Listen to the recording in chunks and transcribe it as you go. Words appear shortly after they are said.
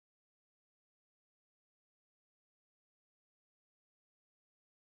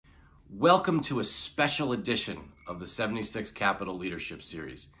Welcome to a special edition of the 76 Capital Leadership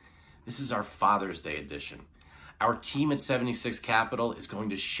Series. This is our Father's Day edition. Our team at 76 Capital is going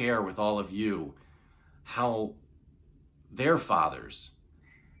to share with all of you how their fathers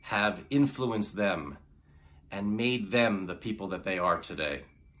have influenced them and made them the people that they are today.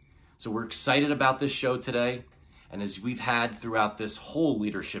 So we're excited about this show today. And as we've had throughout this whole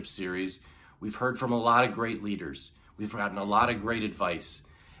leadership series, we've heard from a lot of great leaders. We've gotten a lot of great advice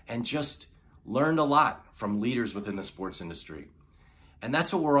and just learned a lot from leaders within the sports industry. And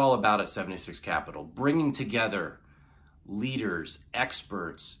that's what we're all about at 76 Capital, bringing together leaders,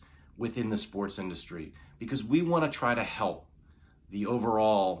 experts within the sports industry, because we want to try to help the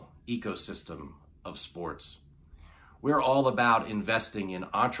overall ecosystem of sports. We're all about investing in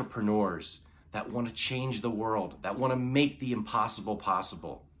entrepreneurs that want to change the world, that want to make the impossible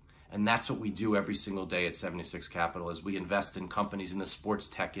possible. And that's what we do every single day at 76 Capital, as we invest in companies in the sports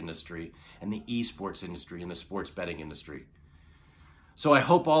tech industry and the esports industry and the sports betting industry. So I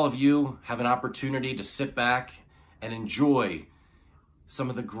hope all of you have an opportunity to sit back and enjoy some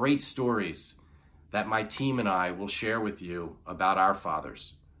of the great stories that my team and I will share with you about our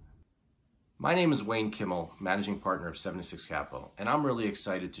fathers. My name is Wayne Kimmel, Managing Partner of 76 Capital, and I'm really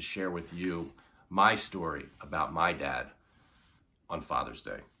excited to share with you my story about my dad on Father's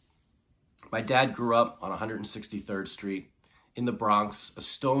Day. My dad grew up on 163rd Street in the Bronx, a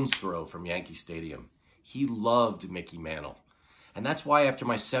stone's throw from Yankee Stadium. He loved Mickey Mantle. And that's why after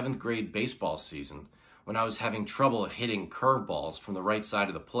my 7th grade baseball season, when I was having trouble hitting curveballs from the right side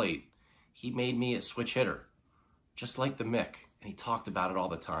of the plate, he made me a switch hitter, just like the Mick, and he talked about it all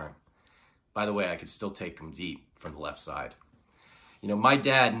the time. By the way, I could still take him deep from the left side. You know, my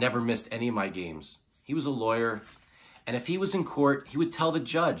dad never missed any of my games. He was a lawyer, and if he was in court, he would tell the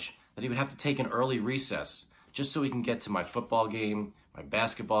judge that he would have to take an early recess just so he can get to my football game, my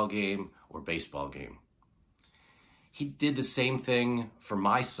basketball game, or baseball game. He did the same thing for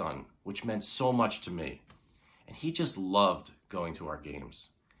my son, which meant so much to me. And he just loved going to our games.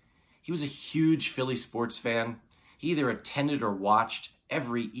 He was a huge Philly sports fan. He either attended or watched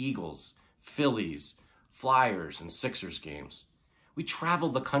every Eagles, Phillies, Flyers, and Sixers games. We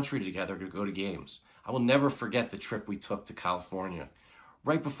traveled the country together to go to games. I will never forget the trip we took to California.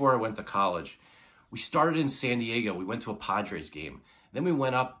 Right before I went to college, we started in San Diego. We went to a Padres game. Then we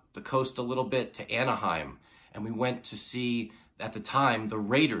went up the coast a little bit to Anaheim, and we went to see, at the time, the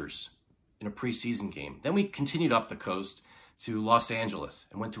Raiders in a preseason game. Then we continued up the coast to Los Angeles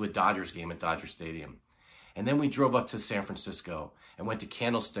and went to a Dodgers game at Dodger Stadium. And then we drove up to San Francisco and went to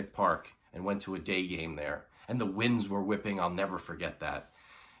Candlestick Park and went to a day game there. And the winds were whipping. I'll never forget that.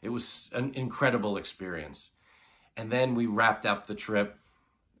 It was an incredible experience. And then we wrapped up the trip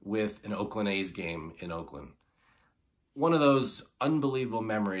with an Oakland A's game in Oakland. One of those unbelievable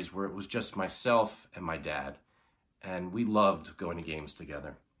memories where it was just myself and my dad, and we loved going to games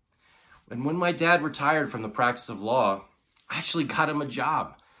together. And when my dad retired from the practice of law, I actually got him a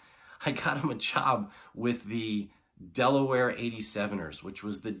job. I got him a job with the Delaware 87ers, which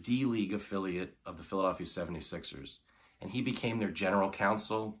was the D-League affiliate of the Philadelphia 76ers. And he became their general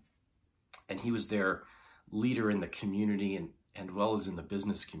counsel, and he was their leader in the community and well as in the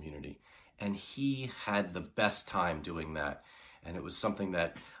business community. And he had the best time doing that. And it was something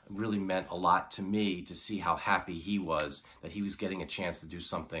that really meant a lot to me to see how happy he was that he was getting a chance to do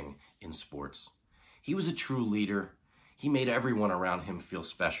something in sports. He was a true leader. He made everyone around him feel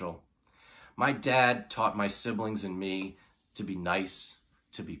special. My dad taught my siblings and me to be nice,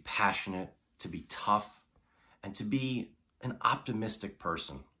 to be passionate, to be tough, and to be an optimistic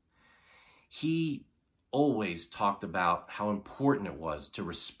person. He always talked about how important it was to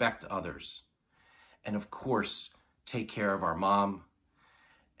respect others and, of course, take care of our mom,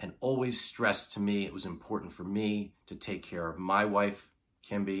 and always stressed to me it was important for me to take care of my wife,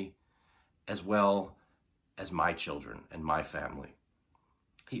 Kimby, as well as my children and my family.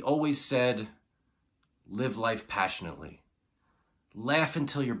 He always said, live life passionately, laugh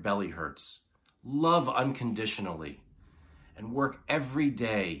until your belly hurts, love unconditionally, and work every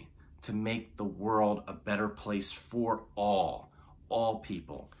day to make the world a better place for all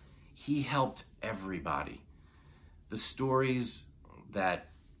people. He helped everybody. The stories that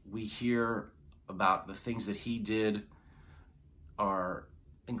we hear about the things that he did are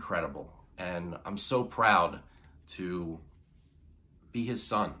incredible. And I'm so proud to be his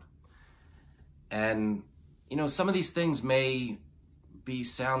son. And, you know, some of these things may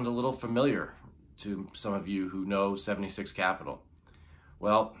sound a little familiar to some of you who know 76 Capital.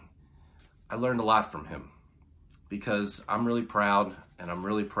 Well, I learned a lot from him because I'm really proud, and I'm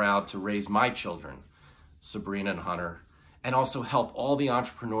really proud to raise my children, Sabrina and Hunter, and also help all the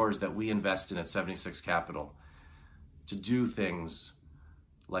entrepreneurs that we invest in at 76 Capital to do things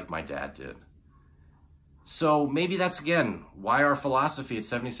like my dad did. So maybe that's, again, why our philosophy at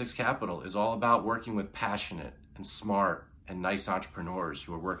 76 Capital is all about working with passionate and smart and nice entrepreneurs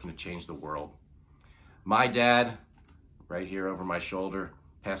who are working to change the world. My dad, right here over my shoulder,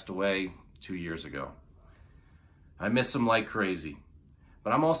 passed away 2 years ago. I miss him like crazy,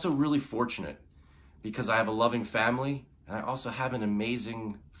 but I'm also really fortunate because I have a loving family and I also have an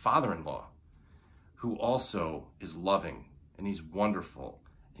amazing father-in-law who also is loving, and he's wonderful,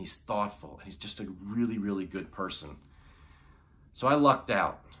 and he's thoughtful, and he's just a really, really good person. So I lucked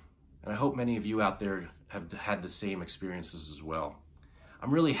out, and I hope many of you out there have had the same experiences as well.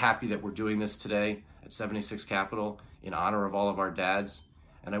 I'm really happy that we're doing this today at 76 Capital in honor of all of our dads,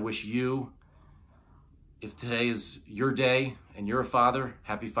 and I wish you, if today is your day and you're a father,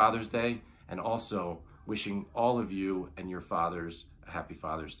 happy Father's Day, and also wishing all of you and your fathers a happy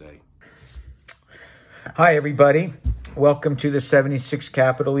Father's Day. Hi, everybody. Welcome to the 76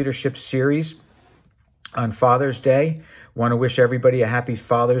 Capital Leadership Series on Father's Day. Want to wish everybody a happy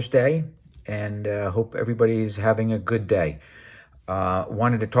Father's Day and hope everybody's having a good day.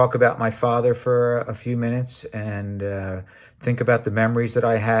 Wanted to talk about my father for a few minutes and think about the memories that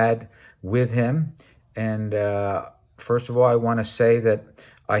I had with him. And first of all, I want to say that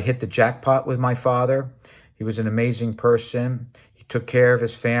I hit the jackpot with my father. He was an amazing person. He took care of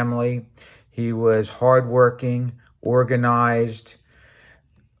his family. He was hardworking, organized,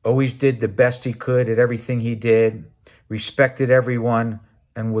 always did the best he could at everything he did, respected everyone,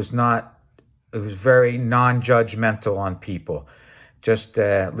 and was very non-judgmental on people. Just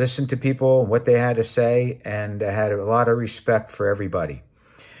listened to people and what they had to say, and had a lot of respect for everybody.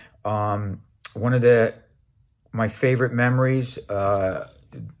 One of my favorite memories,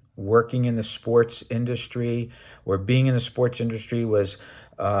 working in the sports industry or being in the sports industry, was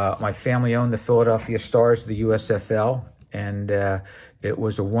my family owned the Philadelphia Stars, the USFL, and it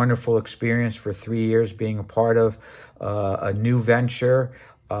was a wonderful experience for 3 years being a part of a new venture,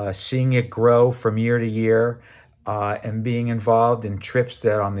 seeing it grow from year to year, and being involved in trips,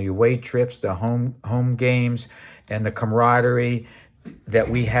 on the away trips, the home games, and the camaraderie that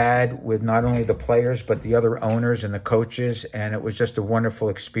we had with not only the players but the other owners and the coaches, and it was just a wonderful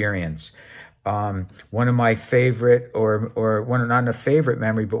experience. One of my favorite, not a favorite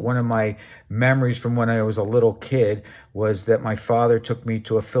memory, but one of my memories from when I was a little kid was that my father took me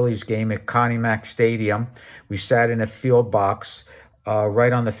to a Phillies game at Connie Mack Stadium. We sat in a field box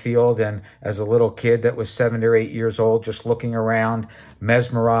right on the field, and as a little kid that was 7 or 8 years old, just looking around,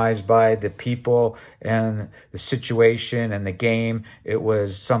 mesmerized by the people and the situation and the game. It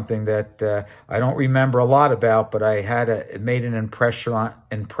was something that I don't remember a lot about, but it made an impression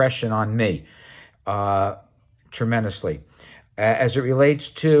on me tremendously. As it relates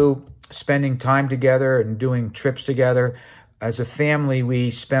to spending time together and doing trips together, as a family,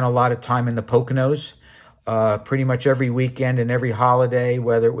 we spent a lot of time in the Poconos. Pretty much every weekend and every holiday,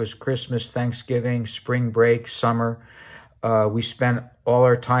 whether it was Christmas, Thanksgiving, spring break, summer, we spent all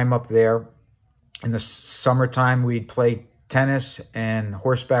our time up there. In the summertime, we'd play tennis and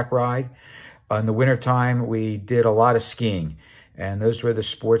horseback ride. In the wintertime, we did a lot of skiing. And those were the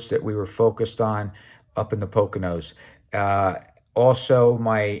sports that we were focused on up in the Poconos. Also,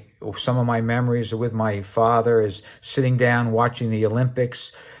 some of my memories with my father is sitting down watching the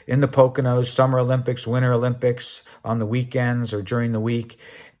Olympics in the Poconos, Summer Olympics, Winter Olympics on the weekends or during the week,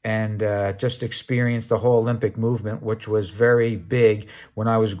 and just experience the whole Olympic movement, which was very big when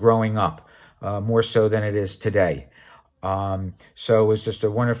I was growing up, more so than it is today. So it was just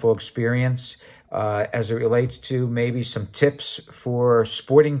a wonderful experience. As it relates to maybe some tips for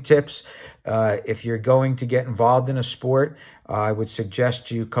sporting tips, if you're going to get involved in a sport, I would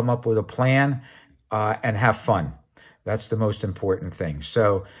suggest you come up with a plan and have fun. That's the most important thing.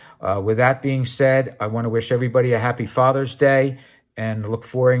 So with that being said, I want to wish everybody a happy Father's Day and look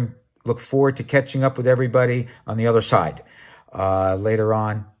forward to catching up with everybody on the other side later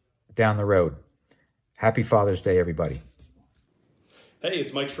on down the road. Happy Father's Day, everybody. Hey,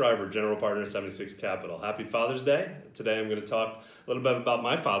 it's Mike Schreiber, General Partner at 76 Capital. Happy Father's Day. Today I'm going to talk a little bit about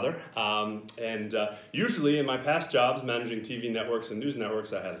my father. Usually in my past jobs, managing TV networks and news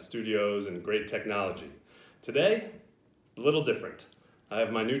networks, I had studios and great technology. Today, a little different. I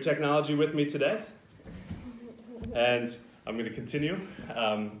have my new technology with me today, and I'm going to continue.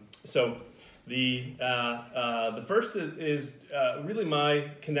 The first is really my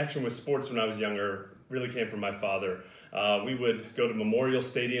connection with sports when I was younger. Really came from my father. We would go to Memorial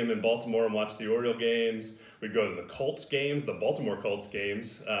Stadium in Baltimore and watch the Oriole games. We'd go to the Colts games, the Baltimore Colts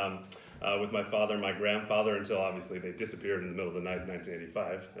games, with my father and my grandfather until obviously they disappeared in the middle of the night in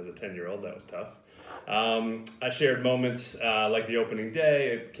 1985. As a 10-year-old, that was tough. I shared moments like the opening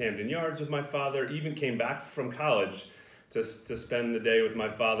day at Camden Yards with my father, even came back from college to spend the day with my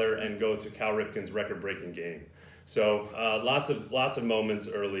father and go to Cal Ripken's record-breaking game. So lots of moments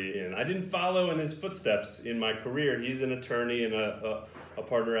early in. I didn't follow in his footsteps in my career. He's an attorney and a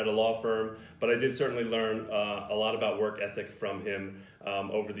partner at a law firm, but I did certainly learn a lot about work ethic from him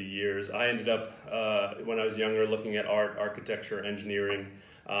over the years. I ended up, when I was younger, looking at art, architecture, engineering.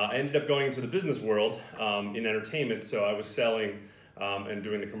 I ended up going into the business world in entertainment, so I was selling and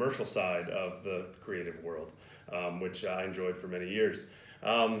doing the commercial side of the creative world, which I enjoyed for many years.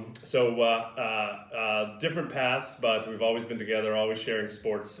 Different paths, but we've always been together, always sharing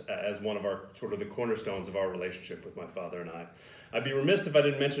sports as one of our sort of the cornerstones of our relationship with my father and I. I'd be remiss if I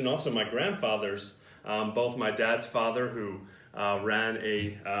didn't mention also my grandfathers, both my dad's father, who ran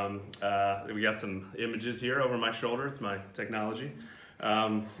a, we got some images here over my shoulder, it's my technology. We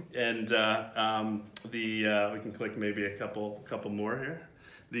can click maybe a couple more here.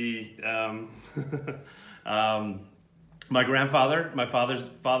 My father's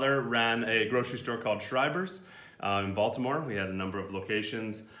father ran a grocery store called Schreiber's in Baltimore. We had a number of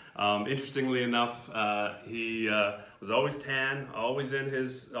locations. Interestingly enough, he was always tan, always in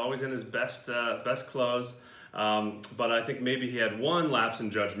his best clothes. But I think maybe he had one lapse in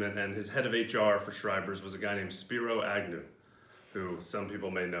judgment, and his head of HR for Schreiber's was a guy named Spiro Agnew, who some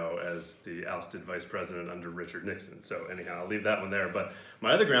people may know as the ousted vice president under Richard Nixon. So anyhow, I'll leave that one there. But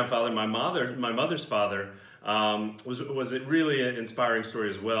my other grandfather, my mother's father, was a really inspiring story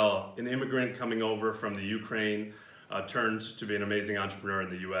as well. An immigrant coming over from the Ukraine, turned to be an amazing entrepreneur in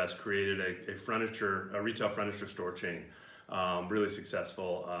the U.S., created a retail furniture store chain. Really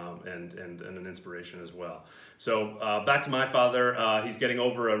successful and an inspiration as well. So back to my father, he's getting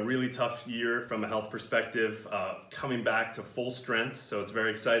over a really tough year from a health perspective, coming back to full strength, so it's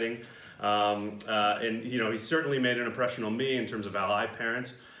very exciting. And you know, he certainly made an impression on me in terms of how I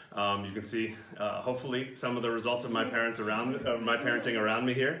parent. You can see hopefully some of the results of my parenting around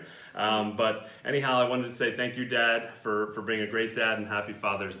me here. But anyhow, I wanted to say thank you, Dad, for being a great dad, and happy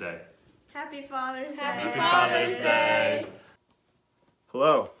Father's Day. Happy Father's Day. Happy Father's Day.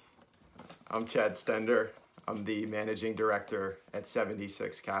 Hello, I'm Chad Stender. I'm the managing director at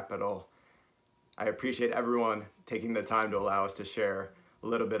 76 Capital. I appreciate everyone taking the time to allow us to share a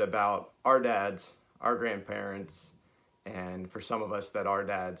little bit about our dads, our grandparents, and for some of us that our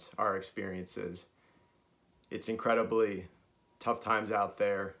dads, our experiences. It's incredibly tough times out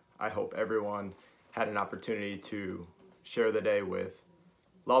there. I hope everyone had an opportunity to share the day with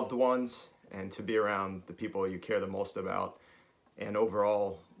loved ones and to be around the people you care the most about. And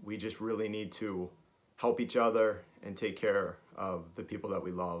overall, we just really need to help each other and take care of the people that we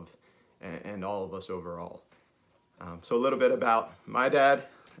love and all of us overall. So a little bit about my dad,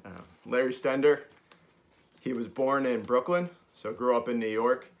 Larry Stender. He was born in Brooklyn, so grew up in New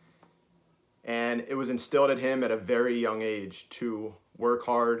York. And it was instilled in him at a very young age to work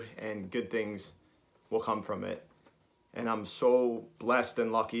hard and good things will come from it. And I'm so blessed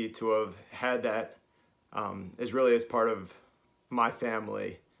and lucky to have had that as part of my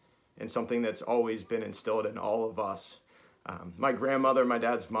family and something that's always been instilled in all of us. My grandmother, my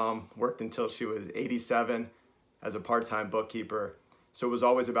dad's mom, worked until she was 87 as a part-time bookkeeper. So it was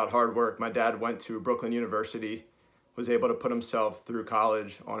always about hard work. My dad went to Brooklyn University, was able to put himself through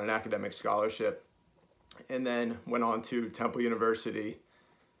college on an academic scholarship, and then went on to Temple University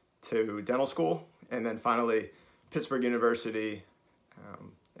to dental school, and then finally Pittsburgh University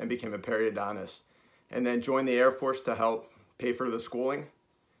and became a periodontist, and then joined the Air Force to help pay for the schooling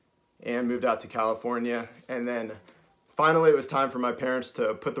and moved out to California. And then finally it was time for my parents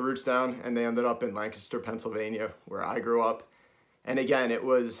to put the roots down, and they ended up in Lancaster, Pennsylvania, where I grew up. And again,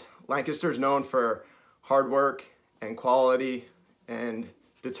 Lancaster's known for hard work and quality and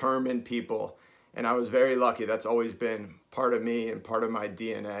determined people. And I was very lucky. That's always been part of me and part of my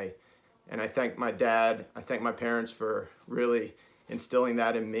DNA. And I thank my dad, I thank my parents for really instilling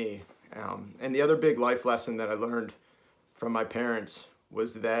that in me. And the other big life lesson that I learned from my parents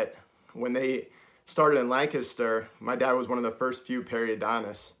was that when they started in Lancaster, my dad was one of the first few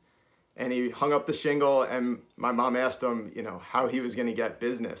periodontists. And he hung up the shingle, and my mom asked him, how he was going to get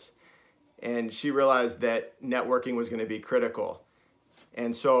business. And she realized that networking was going to be critical.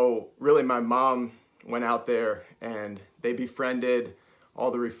 And so really my mom went out there and they befriended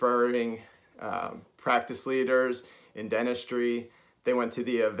all the referring practice leaders in dentistry. They went to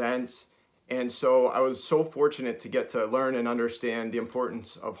the events, And so I was so fortunate to get to learn and understand the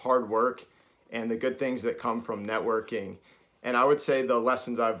importance of hard work and the good things that come from networking. And I would say the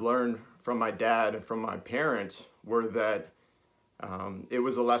lessons I've learned from my dad and from my parents were that it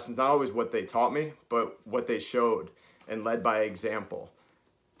was a lesson, not always what they taught me, but what they showed and led by example.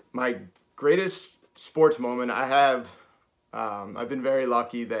 My greatest sports moment I've been very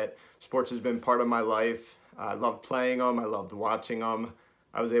lucky that sports has been part of my life. I loved playing them. I loved watching them.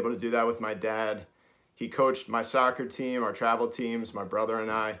 I was able to do that with my dad. He coached my soccer team, our travel teams, my brother and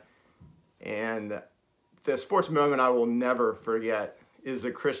I. And the sports moment I will never forget is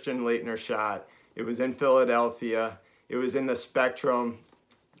the Christian Laettner shot. It was in Philadelphia. It was in the Spectrum.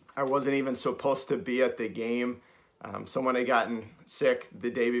 I wasn't even supposed to be at the game. Someone had gotten sick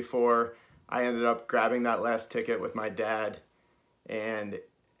the day before. I ended up grabbing that last ticket with my dad. And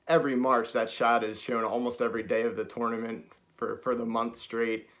every March, that shot is shown almost every day of the tournament for the month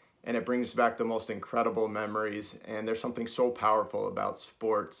straight. And it brings back the most incredible memories. And there's something so powerful about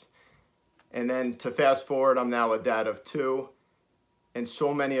sports. And then to fast forward, I'm now a dad of 2. And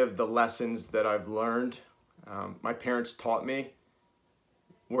so many of the lessons that I've learned, my parents taught me,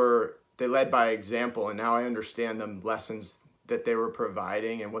 they led by example. And now I understand the lessons that they were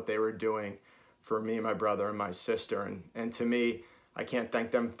providing and what they were doing for me, my brother, and my sister. And to me, I can't thank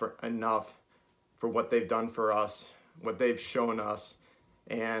them enough for what they've done for us, what they've shown us,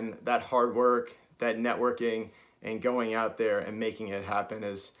 and that hard work, that networking, and going out there and making it happen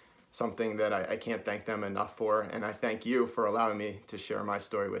is something that I can't thank them enough for. And I thank you for allowing me to share my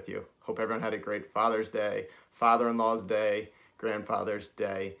story with you. Hope everyone had a great Father's Day, Father-in-Law's Day, Grandfather's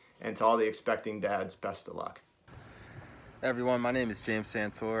Day, and to all the expecting dads, best of luck. Hey everyone, my name is James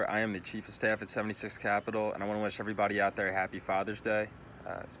Santor. I am the Chief of Staff at 76 Capital, and I want to wish everybody out there a happy Father's Day,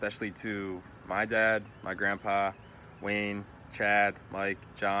 especially to my dad, my grandpa, Wayne, Chad, Mike,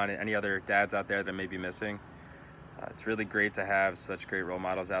 John, and any other dads out there that may be missing. It's really great to have such great role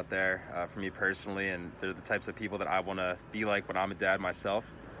models out there for me personally, and they're the types of people that I want to be like when I'm a dad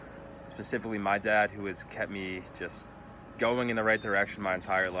myself. Specifically my dad, who has kept me just going in the right direction my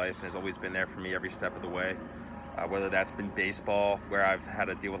entire life and has always been there for me every step of the way. Whether that's been baseball, where I've had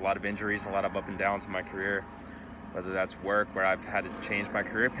to deal with a lot of injuries and a lot of up and downs in my career, whether that's work, where I've had to change my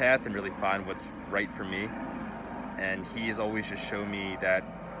career path and really find what's right for me. And he has always just shown me that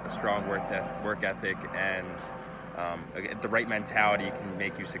a strong work ethic and the right mentality can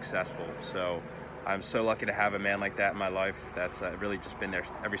make you successful. So I'm so lucky to have a man like that in my life that's really just been there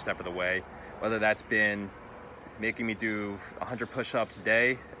every step of the way. Whether that's been making me do 100 push-ups a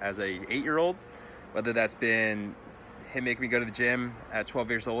day as a 8-year-old, whether that's been him making me go to the gym at 12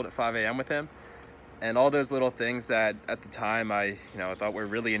 years old at 5 a.m. with him, and all those little things that at the time I thought were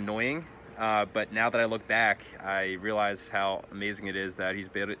really annoying. But now that I look back, I realize how amazing it is that he's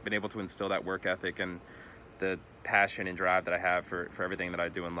been able to instill that work ethic and the passion and drive that I have for everything that I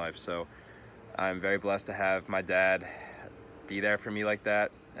do in life. So I'm very blessed to have my dad be there for me like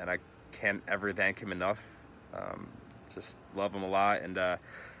that, and I can't ever thank him enough. Just love him a lot, and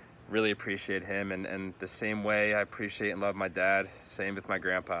really appreciate him, and the same way I appreciate and love my dad, same with my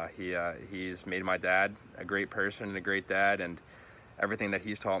grandpa. He's made my dad a great person and a great dad, and everything that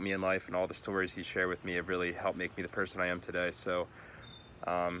he's taught me in life and all the stories he's shared with me have really helped make me the person I am today. So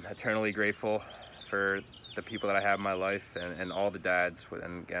eternally grateful for the people that I have in my life, and all the dads,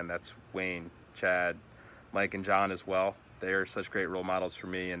 and again, that's Wayne, Chad, Mike, and John as well. They are such great role models for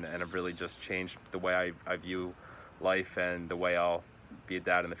me, and have really just changed the way I view life and the way I'll be a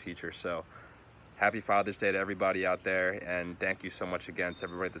dad in the future. So happy Father's Day to everybody out there, and thank you so much again to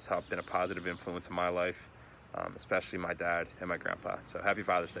everybody that's been a positive influence in my life, especially my dad and my grandpa. So happy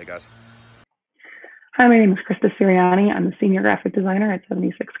Father's Day, guys. Hi, my name is Krista Sirianni. I'm the Senior Graphic Designer at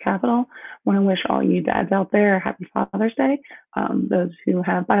 76 Capital. Want to wish all you dads out there a happy Father's Day. Those who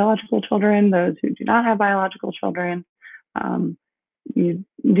have biological children, those who do not have biological children, you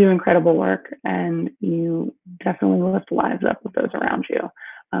do incredible work, and you definitely lift lives up with those around you.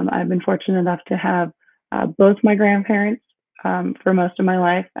 I've been fortunate enough to have both my grandparents for most of my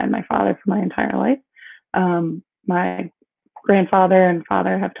life and my father for my entire life. My grandfather and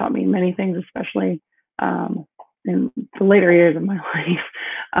father have taught me many things, especially in the later years of my life,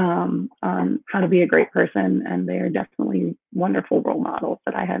 on how to be a great person, and they are definitely wonderful role models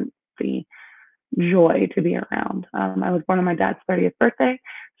that I had the joy to be around. I was born on my dad's 30th birthday,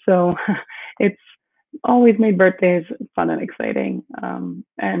 so it's always made birthdays fun and exciting,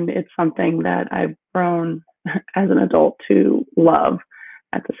 and it's something that I've grown as an adult to love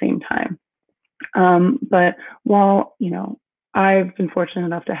at the same time. But while I've been fortunate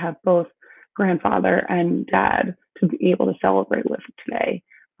enough to have both grandfather and dad to be able to celebrate with today,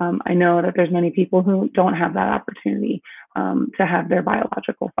 I know that there's many people who don't have that opportunity to have their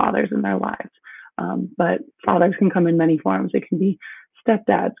biological fathers in their lives. But fathers can come in many forms. It can be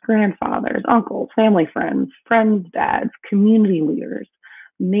stepdads, grandfathers, uncles, family friends, dads, community leaders,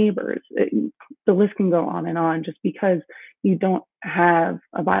 neighbors. The list can go on and on. Just because you don't have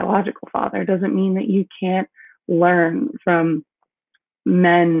a biological father doesn't mean that you can't learn from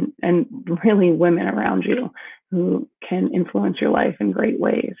men and really women around you who can influence your life in great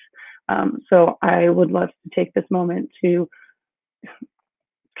ways. So I would love to take this moment to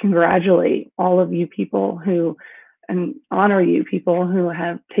congratulate all of you people who, and honor you people who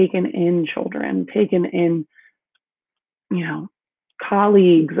have taken in children, taken in,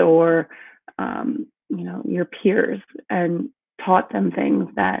 colleagues or, your peers, and taught them things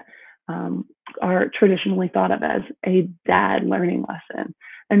that are traditionally thought of as a dad learning lesson.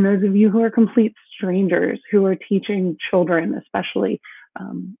 And those of you who are complete strangers who are teaching children, especially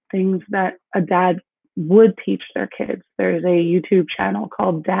things that a dad would teach their kids. There's a YouTube channel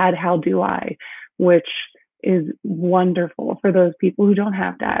called Dad How Do I, which is wonderful for those people who don't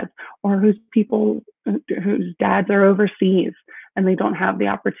have dads, or whose dads are overseas and they don't have the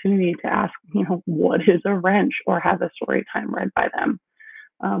opportunity to ask, what is a wrench, or have a story time read by them.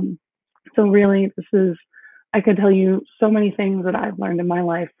 So really, I could tell you so many things that I've learned in my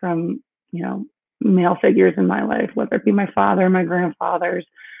life from, male figures in my life, whether it be my father, my grandfathers,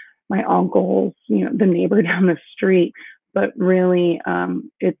 my uncles, the neighbor down the street. But really,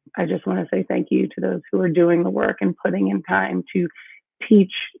 I just want to say thank you to those who are doing the work and putting in time to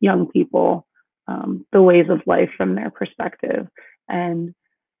teach young people the ways of life from their perspective. And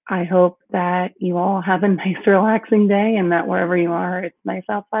I hope that you all have a nice, relaxing day, and that wherever you are, it's nice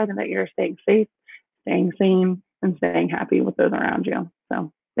outside, and that you're staying safe, staying sane, and staying happy with those around you.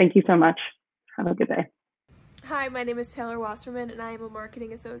 So thank you so much. Have a good day. Hi, my name is Taylor Wasserman, and I am a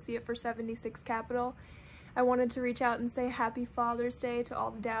marketing associate for 76 Capital. I wanted to reach out and say Happy Father's Day to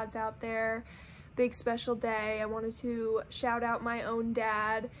all the dads out there. Big special day. I wanted to shout out my own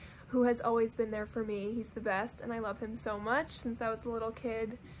dad, who has always been there for me. He's the best, and I love him so much since I was a little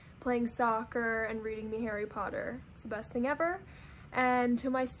kid, playing soccer and reading me Harry Potter. It's the best thing ever. And to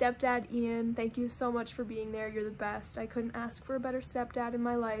my stepdad, Ian, thank you so much for being there. You're the best. I couldn't ask for a better stepdad in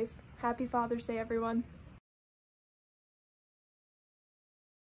my life. Happy Father's Day, everyone.